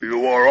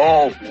You are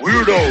all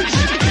weirdos.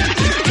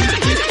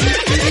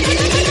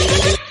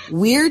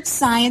 Weird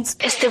science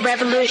is the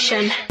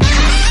revolution.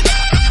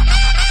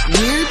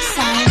 Weird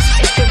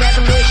science is the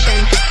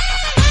revolution.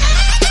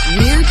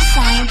 Weird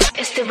science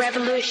is the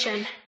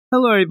revolution.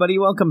 Hello, everybody.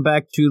 Welcome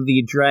back to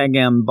the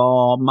Dragon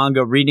Ball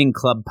Manga Reading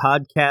Club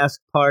podcast,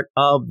 part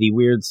of the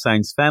Weird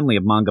Science family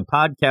of manga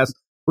podcasts.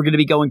 We're going to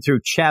be going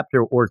through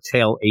chapter or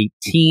tale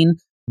 18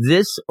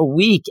 this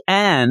week,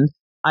 and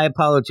I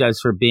apologize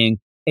for being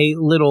a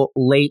little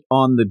late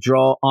on the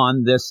draw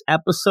on this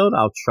episode.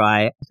 I'll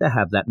try to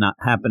have that not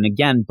happen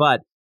again,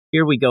 but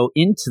here we go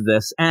into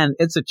this, and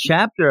it's a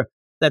chapter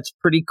that's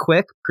pretty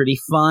quick, pretty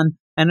fun,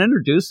 and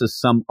introduces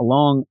some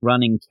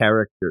long-running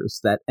characters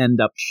that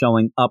end up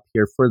showing up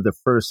here for the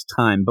first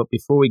time. But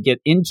before we get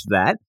into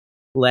that,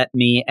 let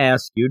me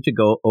ask you to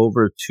go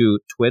over to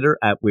Twitter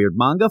at Weird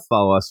Manga.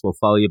 Follow us, we'll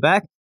follow you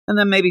back. And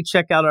then maybe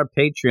check out our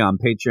Patreon,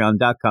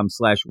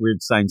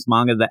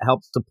 patreon.com/WeirdScienceManga. That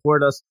helps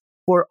support us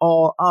for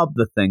all of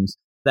the things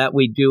that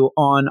we do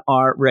on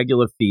our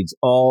regular feeds,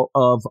 all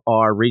of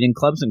our reading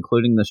clubs,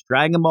 including this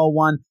Dragon Ball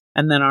one,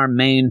 and then our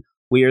main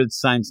Weird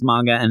Science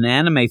Manga and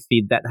Anime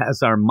feed that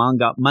has our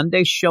Manga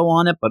Monday show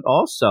on it, but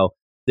also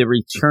the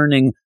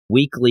returning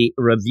weekly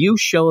review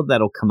show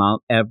that'll come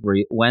out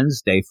every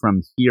Wednesday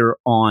from here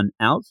on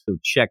out. So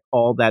check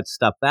all that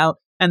stuff out,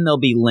 and there'll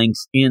be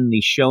links in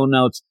the show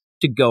notes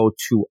to go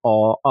to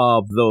all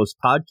of those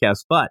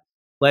podcasts. But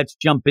let's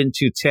jump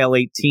into Tale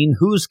 18.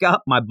 Who's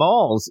Got My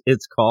Balls?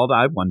 It's called.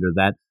 I wonder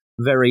that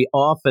very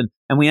often.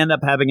 And we end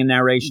up having a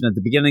narration at the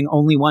beginning.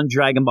 Only one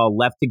Dragon Ball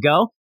left to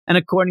go. And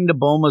according to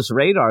Bulma's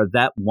radar,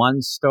 that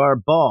one-star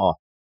ball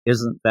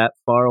isn't that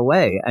far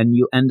away. And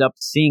you end up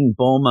seeing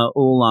Bulma,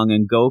 Oolong,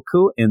 and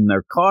Goku in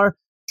their car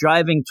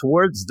driving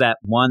towards that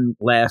one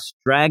last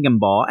Dragon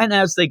Ball. And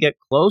as they get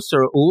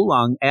closer,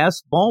 Oolong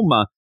asks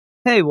Bulma,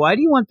 hey, why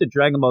do you want the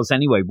Dragon Balls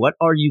anyway? What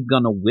are you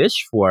going to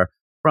wish for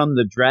from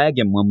the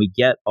dragon when we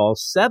get all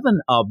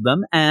 7 of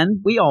them? And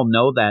we all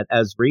know that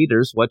as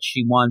readers, what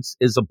she wants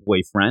is a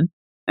boyfriend.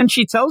 And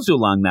she tells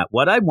Oolong that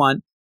what I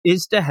want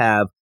is to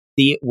have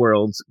the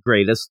world's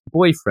greatest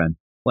boyfriend.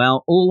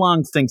 Well,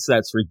 Oolong thinks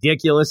that's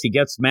ridiculous. He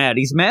gets mad.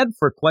 He's mad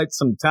for quite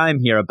some time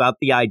here about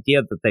the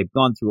idea that they've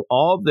gone through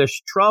all this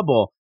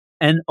trouble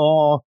and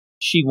all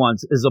she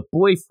wants is a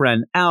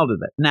boyfriend out of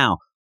it. Now,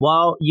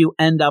 while you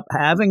end up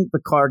having the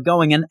car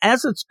going, and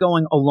as it's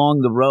going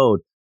along the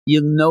road,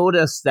 you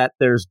notice that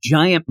there's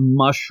giant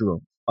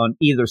mushrooms on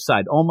either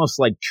side, almost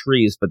like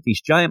trees, but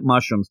these giant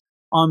mushrooms.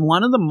 On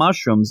one of the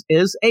mushrooms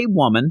is a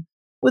woman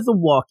with a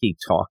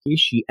walkie-talkie.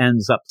 She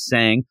ends up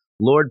saying,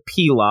 Lord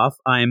Pilaf,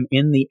 I'm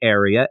in the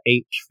area,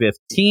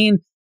 H15,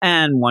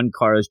 and one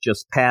car has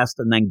just passed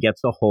and then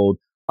gets a hold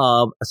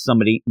of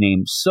somebody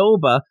named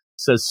Soba,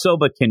 says,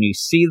 Soba, can you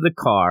see the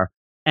car?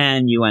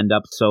 And you end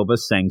up Soba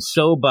saying,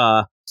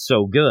 Soba,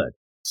 so good.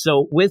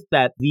 So with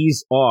that,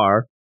 these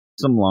are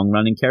some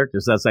long-running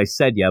characters. As I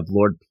said, you have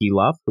Lord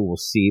Pilaf, who we'll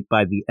see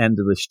by the end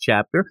of this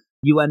chapter.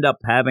 You end up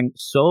having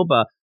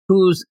Soba,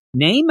 whose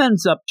name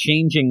ends up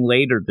changing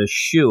later to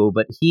Shu,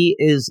 but he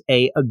is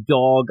a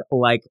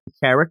dog-like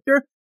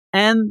character.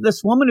 And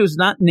this woman who's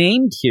not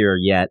named here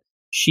yet,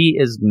 she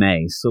is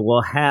May. So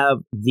we'll have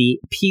the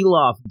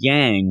Pilaf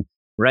gang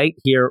right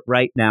here,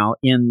 right now,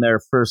 in their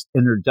first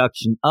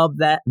introduction of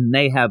that. And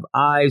they have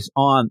eyes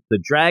on the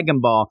Dragon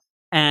Ball.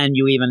 And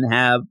you even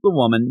have the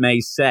woman, May,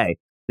 say,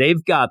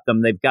 they've got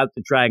them, they've got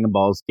the Dragon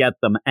Balls, get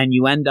them. And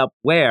you end up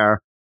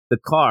where the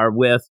car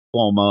with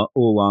Bulma,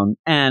 Oolong,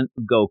 and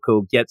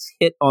Goku gets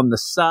hit on the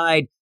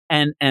side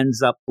and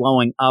ends up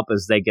blowing up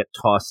as they get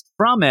tossed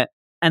from it.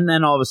 And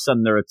then all of a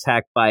sudden they're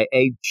attacked by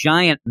a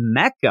giant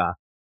mecha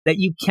that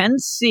you can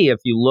see if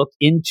you look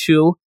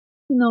into,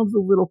 the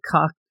little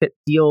cockpit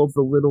deal,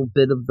 the little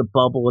bit of the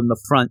bubble in the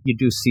front. You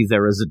do see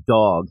there is a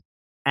dog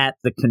at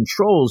the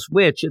controls,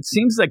 which it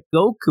seems like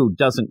Goku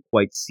doesn't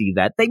quite see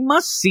that. They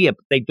must see it,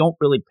 but they don't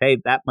really pay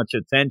that much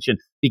attention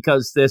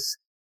because this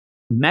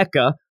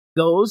mecha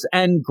goes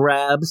and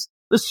grabs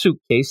the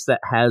suitcase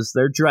that has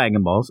their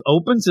Dragon Balls,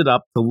 opens it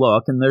up to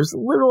look, and there's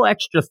little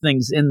extra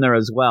things in there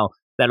as well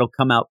that'll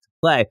come out to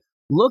play.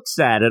 Looks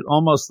at it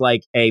almost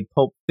like a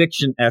Pulp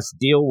Fiction-esque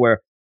deal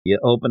where you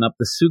open up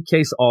the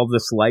suitcase, all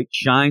this light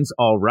shines,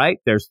 all right,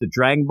 there's the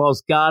Dragon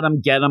Balls, got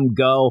them, get them,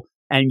 go.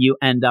 And you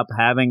end up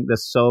having the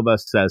Soba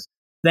says,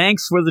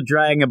 thanks for the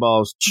Dragon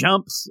Balls,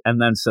 jumps, and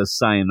then says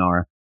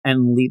sayonara,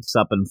 and leaps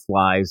up and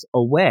flies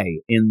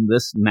away in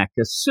this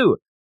mecha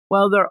suit.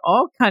 Well, they're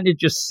all kind of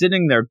just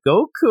sitting there.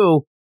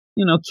 Goku,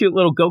 cute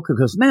little Goku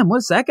goes, man,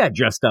 what's that guy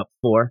dressed up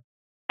for?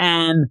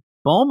 And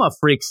Bulma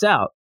freaks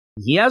out.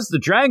 He has the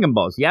Dragon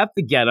Balls. You have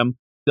to get him,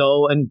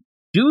 go and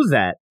do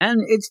that.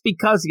 And it's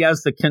because he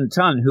has the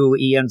Kintan, who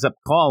he ends up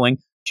calling,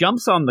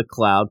 jumps on the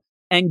cloud,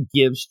 and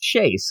gives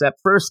chase. At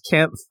first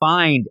can't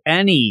find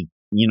any,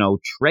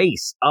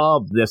 trace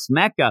of this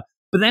mecha,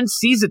 but then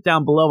sees it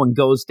down below and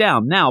goes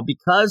down. Now,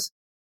 because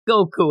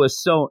Goku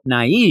is so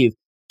naive,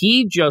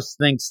 he just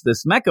thinks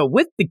this mecha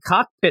with the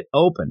cockpit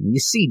open, you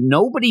see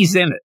nobody's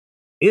in it.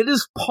 It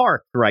is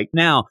parked right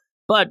now,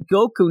 but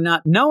Goku,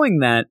 not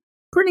knowing that,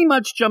 pretty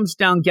much jumps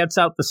down, gets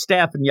out the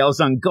staff and yells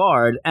on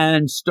guard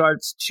and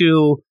starts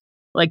to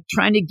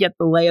trying to get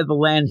the lay of the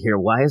land here.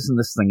 Why isn't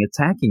this thing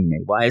attacking me?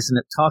 Why isn't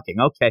it talking?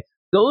 Okay.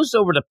 Goes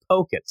over to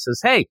poke it,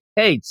 says, hey,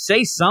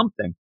 say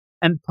something,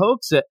 and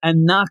pokes it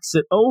and knocks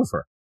it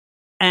over.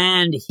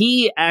 And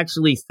he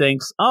actually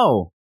thinks,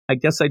 oh, I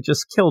guess I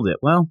just killed it.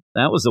 Well,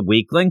 that was a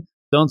weakling.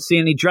 Don't see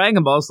any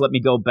Dragon Balls. Let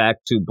me go back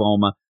to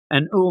Bulma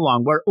and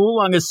Oolong, where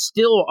Oolong is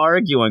still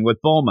arguing with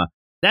Bulma.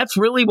 That's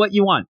really what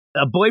you want.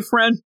 A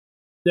boyfriend?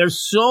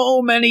 There's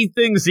so many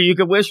things that you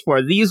could wish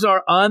for. These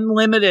are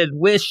unlimited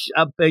wish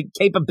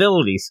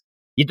capabilities.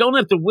 You don't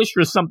have to wish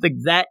for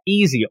something that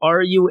easy.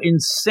 Are you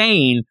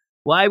insane?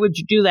 Why would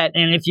you do that?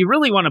 And if you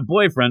really want a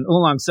boyfriend,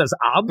 Oolong says,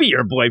 I'll be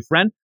your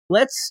boyfriend.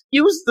 Let's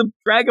use the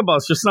Dragon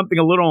Balls for something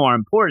a little more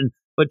important.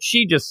 But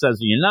she just says,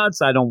 you're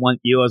nuts. I don't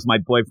want you as my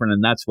boyfriend.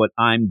 And that's what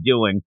I'm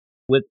doing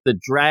with the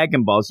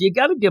Dragon Balls. You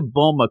got to give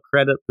Bulma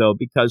credit, though,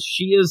 because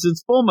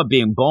it's Bulma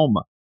being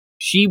Bulma.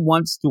 She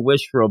wants to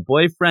wish for a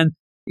boyfriend.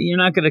 You're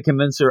not going to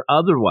convince her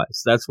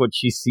otherwise. That's what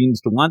she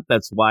seems to want.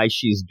 That's why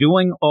she's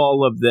doing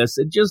all of this.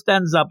 It just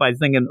ends up, I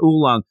think, in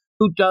Oolong,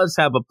 who does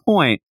have a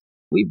point.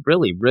 We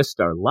really risked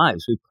our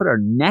lives. We put our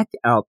neck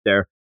out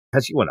there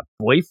because you want a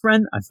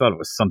boyfriend? I thought it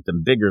was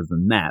something bigger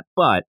than that,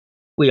 but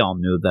we all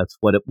knew that's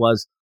what it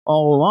was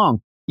all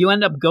along. You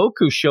end up,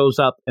 Goku shows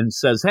up and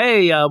says,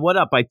 hey, what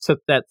up? I took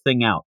that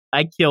thing out.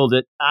 I killed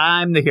it.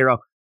 I'm the hero.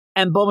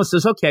 And Bulma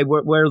says, okay,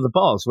 where are the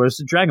balls? Where's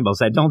the Dragon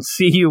Balls? I don't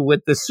see you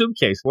with the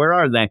suitcase. Where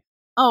are they?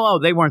 Oh,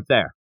 they weren't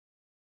there.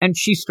 And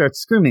she starts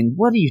screaming,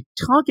 what are you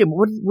talking about?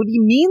 What do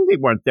you mean they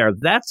weren't there?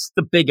 That's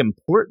the big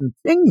important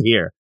thing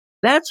here.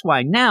 That's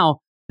why now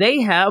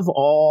they have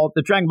all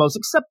the Dragon Balls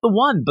except the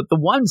one, but the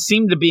one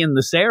seemed to be in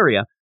this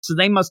area, so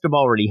they must have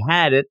already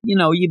had it. You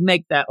know, you'd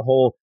make that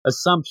whole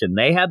assumption.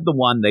 They had the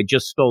one, they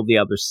just stole the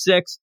other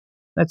 6.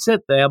 That's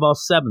it. They have all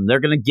 7.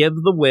 They're going to give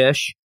the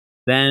wish.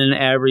 Then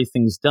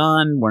everything's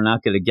done. We're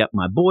not going to get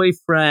my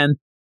boyfriend.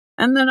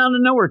 And then out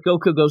of nowhere,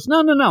 Goku goes,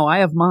 no, I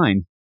have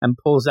mine. And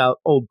pulls out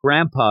old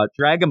Grandpa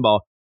Dragon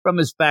Ball from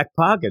his back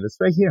pocket. It's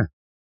right here.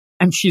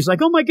 And she's like,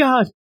 oh my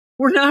God,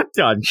 we're not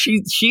done.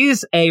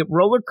 She's a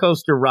roller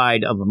coaster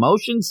ride of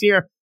emotions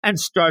here and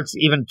starts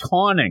even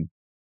taunting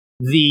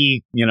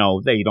they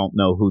don't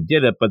know who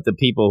did it, but the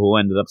people who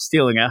ended up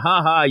stealing it.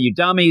 Ha ha, you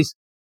dummies.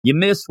 You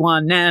missed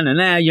one.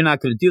 Nah. You're not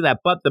going to do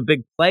that. But the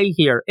big play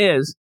here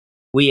is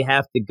we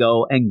have to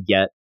go and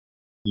get,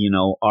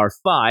 our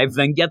 5,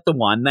 then get the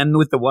 1, then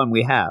with the 1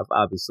 we have,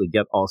 obviously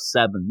get all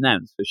 7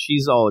 then. So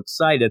she's all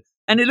excited.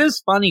 And it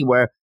is funny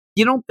where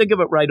you don't think of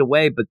it right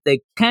away, but they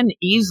can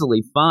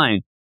easily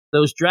find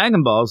those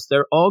Dragon Balls.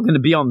 They're all going to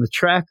be on the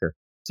tracker.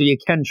 So you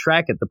can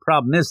track it. The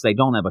problem is they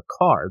don't have a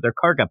car. Their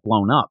car got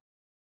blown up.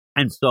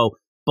 And so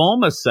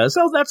Bulma says,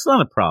 oh, that's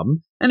not a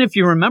problem. And if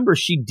you remember,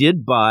 she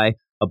did buy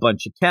a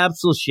bunch of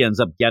capsules. She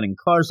ends up getting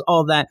cars,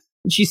 all that.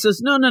 And she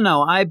says,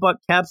 no, I bought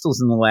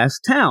capsules in the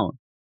last town.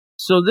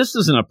 So this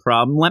isn't a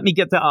problem. Let me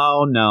get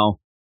oh, no.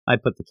 I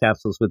put the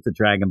capsules with the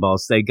Dragon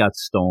Balls. They got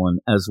stolen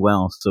as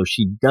well. So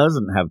she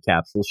doesn't have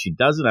capsules. She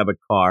doesn't have a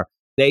car.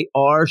 They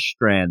are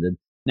stranded.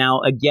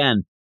 Now,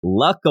 again,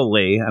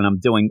 luckily, and I'm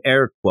doing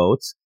air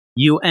quotes,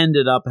 you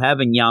ended up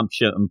having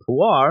Yamcha and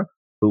Puar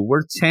who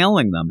were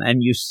tailing them.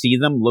 And you see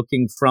them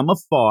looking from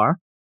afar.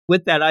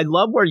 With that, I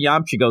love where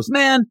Yamcha goes,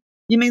 man,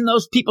 you mean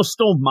those people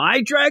stole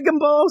my Dragon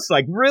Balls?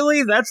 Like,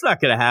 really? That's not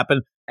going to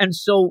happen. And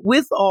so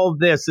with all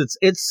this,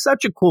 it's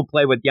such a cool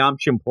play with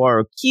Yamcha and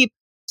Puar who keep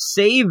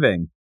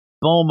saving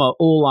Bulma,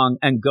 Oolong,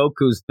 and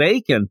Goku's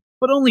bacon,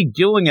 but only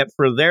doing it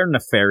for their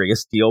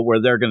nefarious deal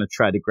where they're going to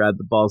try to grab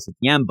the balls at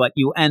the end. But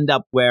you end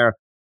up where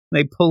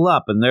they pull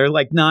up and they're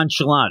like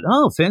nonchalant.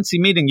 Oh,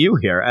 fancy meeting you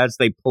here as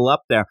they pull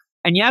up there.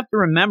 And you have to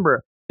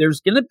remember,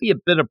 there's going to be a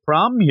bit of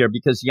problem here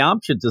because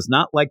Yamcha does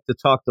not like to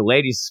talk to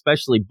ladies,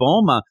 especially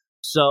Bulma.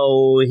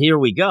 So here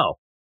we go.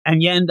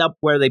 And you end up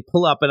where they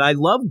pull up. And I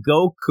love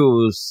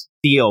Goku's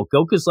deal.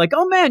 Goku's like,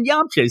 oh man,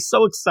 Yamcha is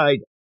so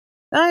excited.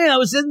 I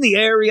was in the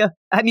area.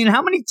 I mean,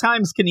 how many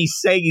times can he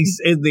say he's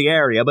in the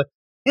area? But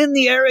in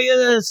the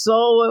area, so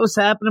what was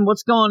happening?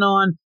 What's going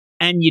on?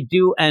 And you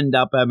do end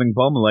up having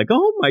Bulma like,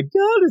 oh my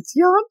God, it's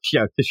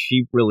Yamcha, because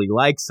she really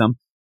likes him.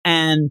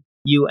 And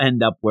you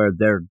end up where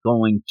they're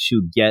going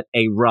to get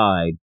a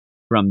ride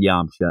from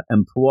Yamcha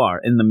and Puar.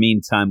 In the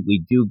meantime,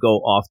 we do go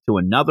off to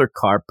another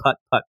car,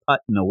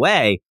 putting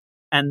away.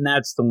 And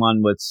that's the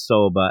one with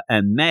Soba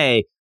and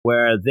May,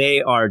 where they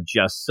are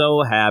just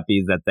so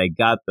happy that they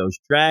got those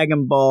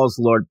Dragon Balls.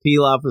 Lord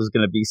Pilaf is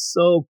going to be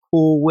so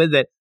cool with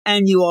it.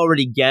 And you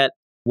already get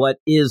what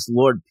is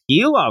Lord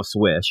Pilaf's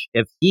wish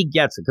if he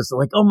gets it. Because they're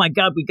like, oh my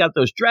God, we got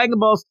those Dragon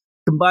Balls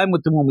combined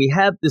with the one we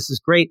have. This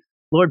is great.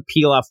 Lord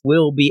Pilaf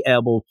will be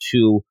able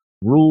to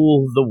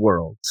rule the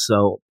world.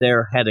 So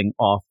they're heading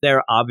off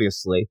there.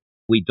 Obviously,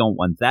 we don't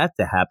want that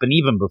to happen.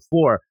 Even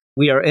before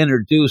we are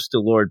introduced to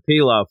Lord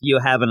Pilaf, you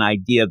have an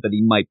idea that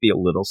he might be a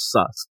little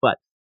sus. But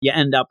you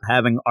end up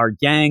having our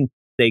gang.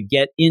 They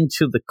get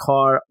into the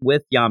car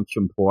with Yamcha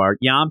and Puar.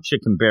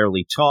 Yamcha can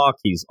barely talk.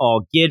 He's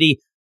all giddy.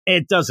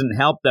 It doesn't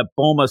help that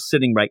Bulma's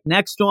sitting right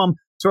next to him.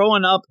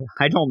 throwing up,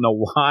 I don't know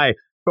why,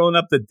 throwing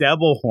up the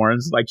devil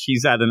horns like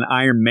she's at an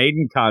Iron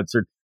Maiden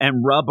concert,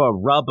 and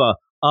Rubba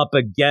up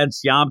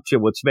against Yamcha,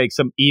 which makes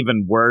him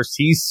even worse.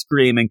 He's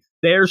screaming,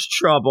 there's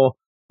trouble.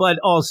 But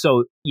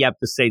also, you have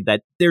to say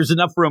that there's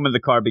enough room in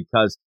the car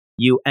because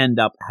you end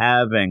up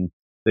having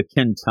the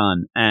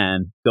Kintan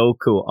and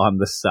Goku on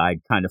the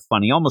side. Kind of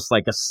funny, almost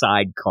like a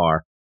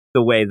sidecar,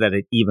 the way that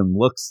it even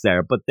looks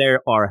there. But they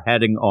are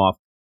heading off,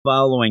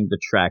 following the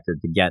tracker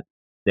to get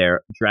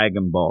their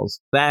Dragon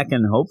Balls back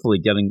and hopefully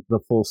getting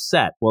the full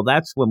set. Well,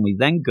 that's when we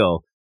then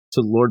go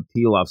to Lord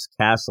Pilaf's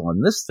castle.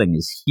 And this thing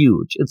is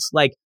huge. It's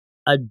like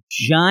a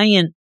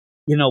giant,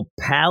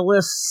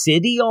 palace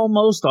city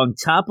almost on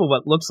top of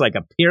what looks like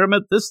a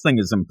pyramid. This thing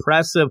is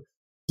impressive.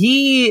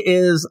 He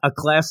is a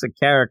classic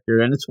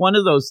character, and it's one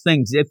of those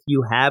things, if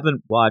you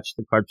haven't watched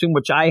the cartoon,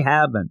 which I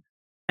haven't,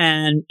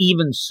 and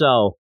even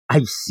so,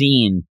 I've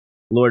seen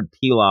Lord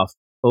Pilaf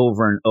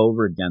over and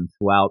over again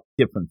throughout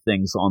different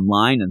things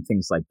online and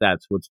things like that.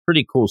 So it's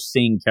pretty cool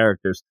seeing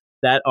characters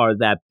that are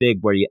that big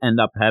where you end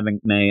up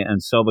having May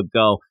and Soba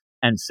go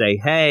and say,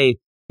 hey,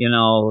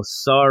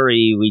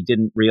 sorry, we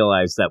didn't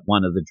realize that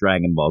one of the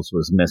Dragon Balls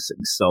was missing.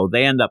 So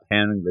they end up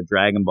handing the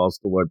Dragon Balls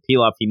to Lord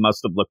Pilaf. He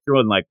must have looked through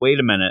and like, wait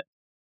a minute,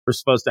 we're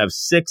supposed to have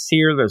 6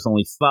 here. There's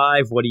only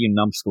 5. What are you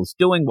numbskulls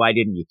doing? Why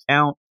didn't you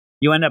count?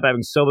 You end up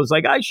having Soba's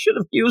like, I should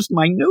have used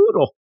my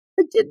noodle.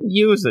 I didn't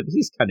use it.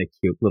 He's kind of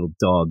cute, little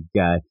dog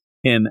guy.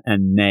 Him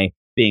and May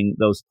being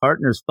those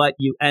partners. But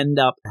you end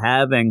up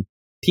having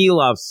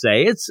Pilaf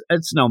say, it's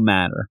no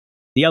matter.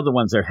 The other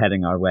ones are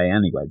heading our way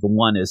anyway. The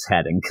one is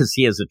heading because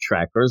he has a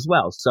tracker as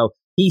well. So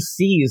he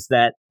sees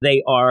that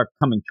they are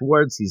coming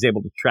towards. He's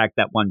able to track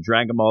that one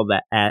Dragon Ball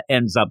that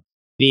ends up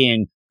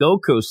being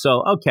Goku.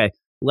 So, okay,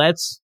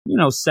 let's,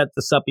 set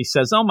this up. He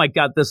says, oh my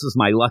God, this is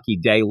my lucky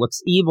day.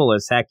 Looks evil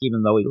as heck,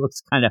 even though he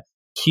looks kind of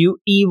cute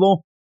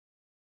evil.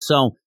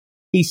 So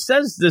he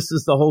says this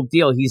is the whole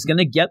deal. He's going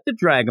to get the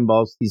Dragon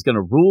Balls. He's going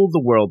to rule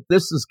the world.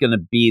 This is going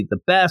to be the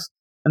best.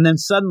 And then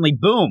suddenly,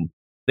 boom,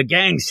 the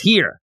gang's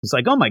here. He's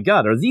like, oh my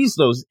God, are these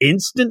those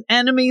instant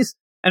enemies?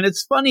 And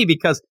it's funny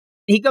because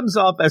he comes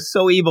off as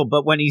so evil,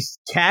 but when he's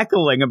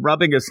cackling and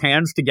rubbing his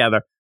hands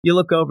together, you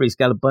look over, he's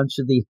got a bunch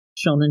of the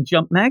Shonen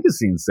Jump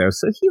magazines there.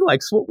 So he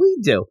likes what we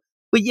do.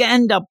 But you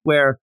end up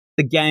where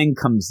the gang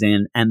comes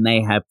in and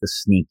they have to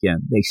sneak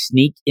in. They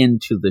sneak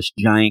into this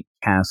giant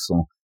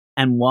castle.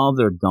 And while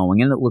they're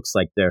going, and it looks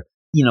like they're,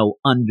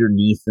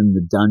 underneath in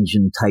the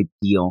dungeon type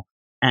deal.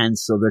 And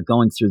so they're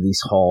going through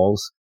these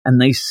halls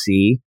and they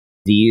see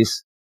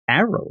these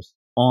arrows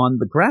on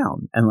the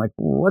ground. And like,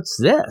 what's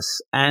this?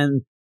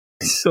 And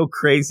it's so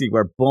crazy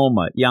where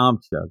Bulma,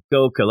 Yamcha,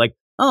 Goku, like,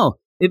 oh,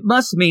 it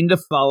must mean to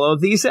follow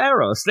these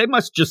arrows. They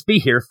must just be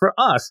here for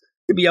us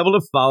to be able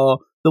to follow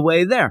the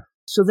way there.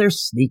 So they're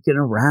sneaking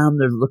around.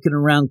 They're looking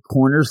around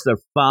corners. They're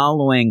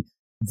following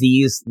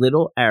these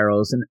little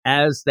arrows. And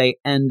as they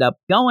end up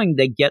going,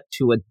 they get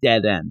to a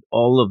dead end.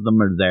 All of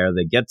them are there.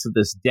 They get to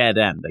this dead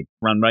end. They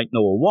run right into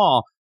a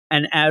wall.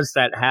 And as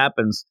that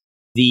happens,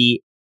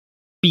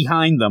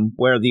 behind them,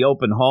 where the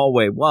open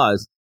hallway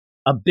was,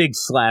 a big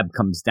slab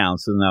comes down.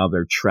 So now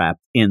they're trapped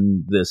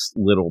in this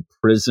little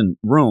prison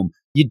room.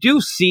 You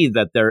do see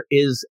that there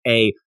is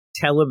a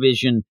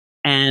television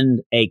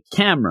and a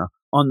camera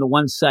on the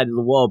one side of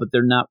the wall, but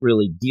they're not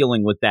really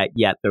dealing with that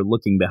yet. They're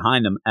looking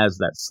behind them as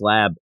that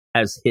slab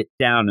has hit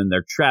down and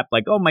they're trapped.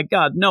 Like, oh my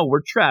God, no,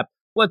 we're trapped.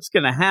 What's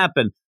going to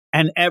happen?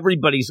 And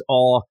everybody's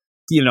all,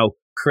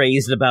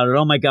 crazed about it.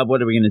 Oh my God,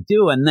 what are we going to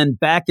do? And then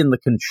back in the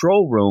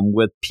control room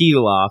with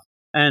Pilaf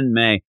and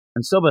May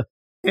and Soba,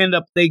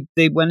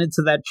 they went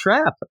into that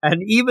trap.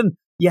 And even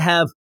you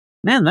have,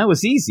 man, that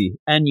was easy.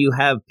 And you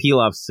have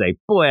Pilaf say,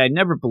 boy, I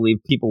never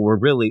believed people were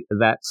really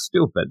that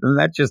stupid. And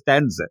that just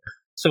ends it.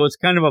 So it's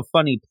kind of a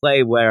funny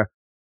play where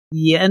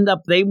you end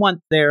up, they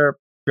want their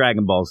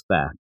Dragon Balls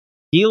back.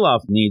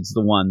 Pilaf needs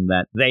the one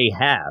that they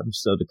have,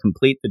 so to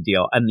complete the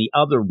deal. And the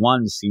other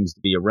one seems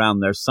to be around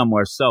there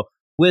somewhere. So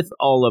with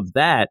all of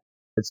that,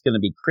 it's going to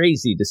be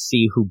crazy to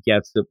see who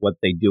gets it, what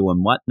they do,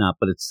 and whatnot.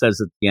 But it says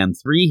at the end,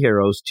 3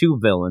 heroes, 2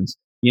 villains,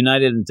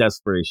 united in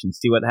desperation.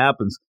 See what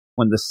happens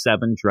when the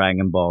 7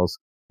 Dragon Balls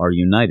are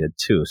united,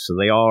 too. So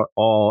they are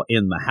all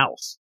in the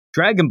house.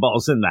 Dragon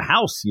Balls in the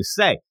house, you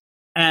say.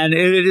 And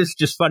it is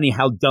just funny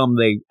how dumb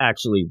they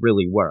actually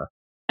really were.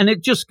 And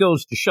it just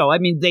goes to show, I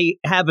mean, they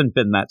haven't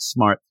been that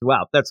smart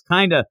throughout. That's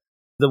kind of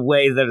the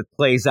way that it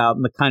plays out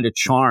and the kind of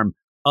charm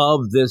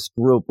of this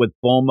group with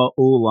Bulma,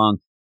 Oolong,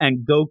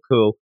 and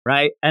Goku,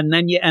 right? And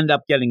then you end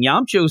up getting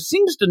Yamcha, who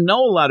seems to know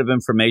a lot of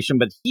information,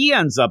 but he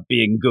ends up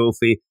being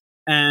goofy.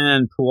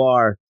 And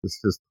Puar, this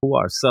is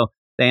Puar. So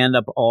they end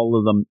up all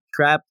of them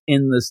trapped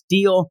in this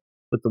deal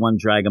with the one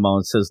Dragon Ball.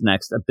 It says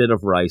next, a bit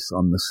of rice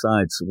on the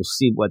side. So we'll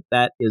see what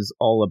that is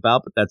all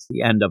about. But that's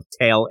the end of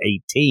Tale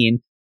 18.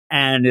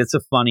 And it's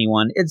a funny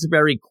one. It's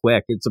very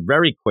quick. It's a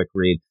very quick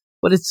read.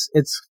 But it's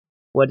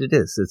what it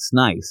is. It's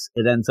nice.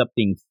 It ends up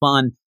being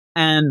fun.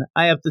 And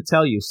I have to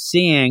tell you,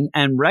 seeing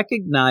and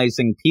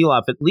recognizing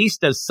Pilaf at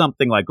least as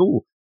something like,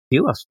 ooh,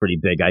 Pilaf's pretty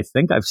big. I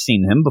think I've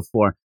seen him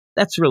before.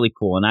 that's really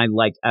cool. And I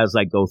like, as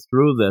I go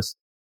through this,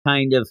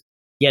 kind of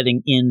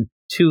getting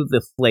into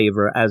the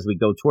flavor as we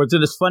go towards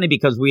it. It's funny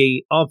because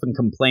we often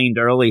complained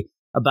early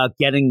about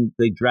getting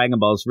the Dragon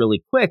Balls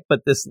really quick,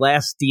 but this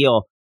last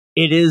deal,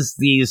 it is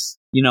these,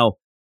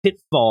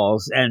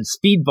 pitfalls and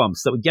speed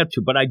bumps that we get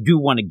to, but I do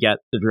want to get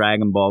the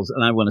Dragon Balls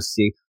and I want to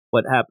see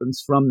what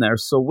happens from there.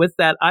 So with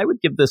that, I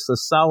would give this a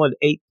solid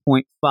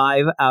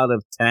 8.5 out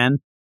of 10.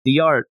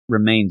 The art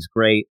remains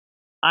great.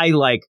 I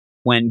like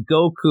when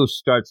Goku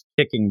starts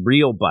kicking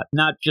real butt,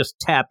 not just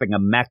tapping a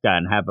mecha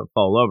and have it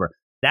fall over.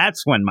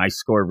 That's when my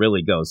score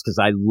really goes, because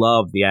I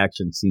love the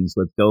action scenes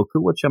with Goku,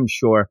 which I'm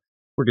sure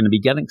we're going to be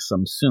getting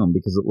some soon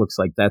because it looks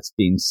like that's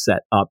being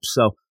set up.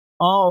 So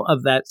all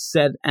of that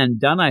said and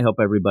done, I hope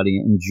everybody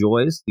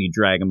enjoys the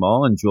Dragon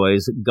Ball,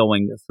 enjoys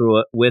going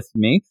through it with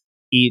me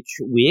each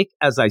week.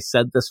 As I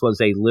said, this was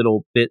a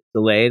little bit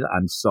delayed.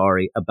 I'm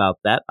sorry about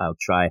that. I'll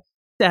try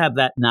to have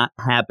that not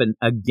happen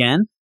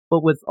again.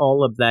 But with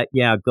all of that,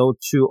 go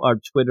to our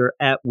Twitter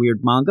at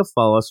Weird Manga.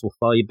 Follow us. We'll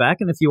follow you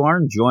back. And if you are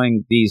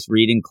enjoying these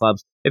reading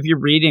clubs, if you're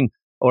reading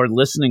or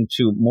listening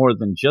to more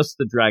than just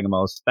the Dragon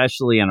Ball,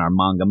 especially in our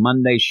Manga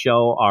Monday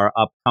show, our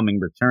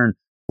upcoming return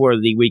for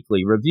the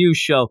weekly review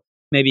show,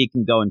 maybe you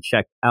can go and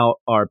check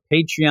out our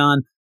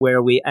Patreon, where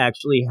we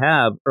actually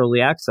have early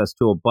access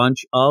to a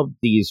bunch of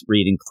these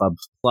reading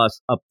clubs,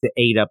 plus up to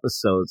 8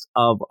 episodes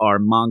of our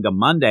Manga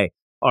Monday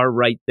are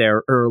right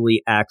there,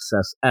 early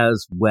access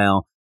as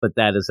well. But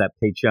that is at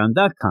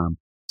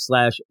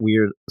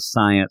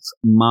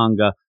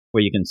patreon.com/weirdsciencemanga,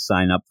 where you can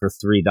sign up for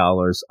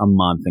 $3 a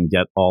month and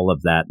get all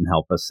of that and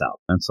help us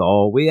out. That's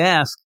all we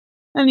ask.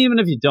 And even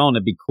if you don't,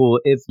 it'd be cool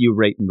if you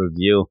rate and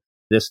review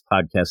this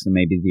podcast and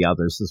maybe the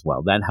others as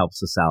well. That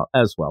helps us out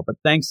as well. But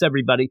thanks,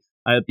 everybody.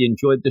 I hope you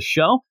enjoyed the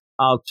show.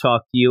 I'll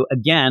talk to you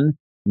again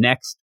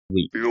next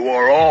week. You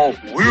are all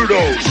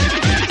weirdos.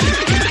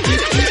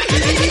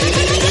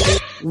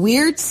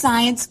 Weird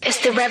science. It's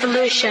the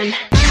revolution.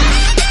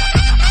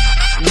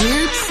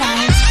 Weird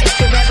science. It's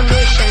the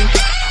revolution.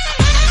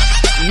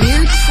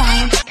 Weird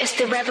science. It's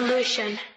the revolution.